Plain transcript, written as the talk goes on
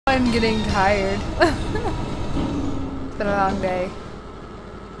I'm getting tired. It's been a long day.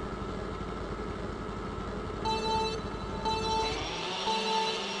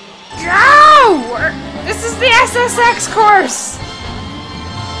 Go! This is the SSX course!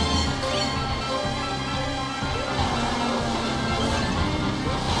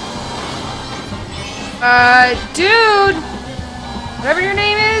 Dude! Whatever your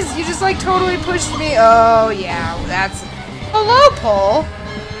name is, you just like totally pushed me. Oh, yeah, that's... Hello, Paul.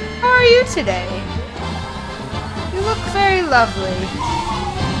 How are you today? You look very lovely.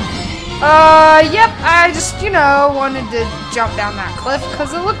 Yep, I just, you know, wanted to jump down that cliff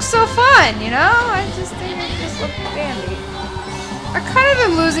because it looks so fun, you know? I just think it just looked dandy. I kind of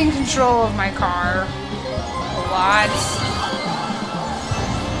am losing control of my car. A lot.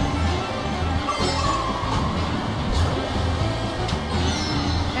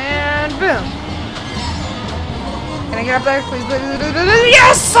 And boom. Can I get up there? Please, please, please, please.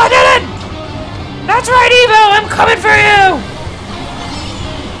 Yes! I did it! That's right, Evo! I'm coming for you!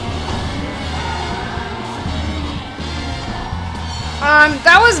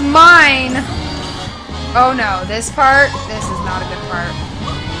 That was mine. Oh no, this part? This is not a good part.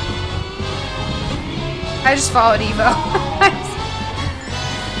 I just followed Evo.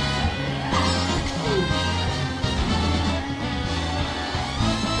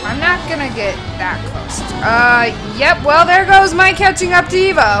 I'm not gonna get that close. Yep, well there goes my catching up to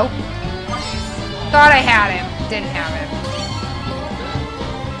Evo. Thought I had him. Didn't have him.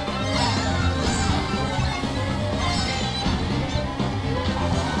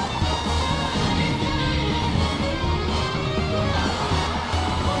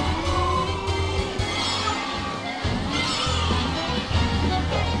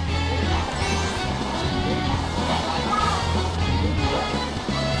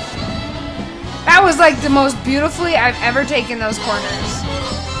 That was like the most beautifully I've ever taken those corners.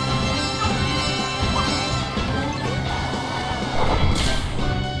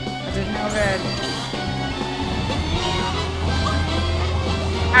 That did no good.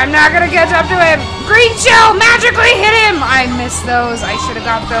 I'm not gonna catch up to him. Green shell magically hit him. I missed those. I should have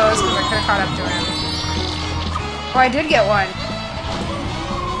got those because I could have caught up to him. Oh, I did get one.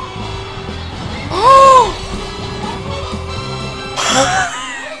 Oh!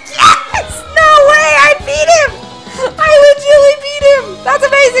 I beat him! I legitimately beat him! That's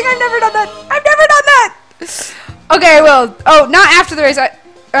amazing! I've never done that! I've never done that! Okay, well, oh, not after the race.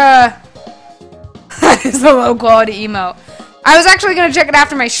 That is a low quality emote. I was actually gonna check it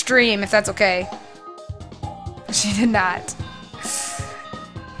after my stream, if that's okay. She did not.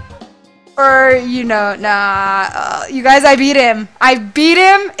 Or, you know, nah. You guys, I beat him. I beat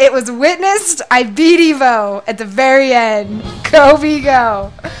him. It was witnessed. I beat Evo at the very end. Go,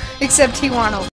 Vigo. Except he won.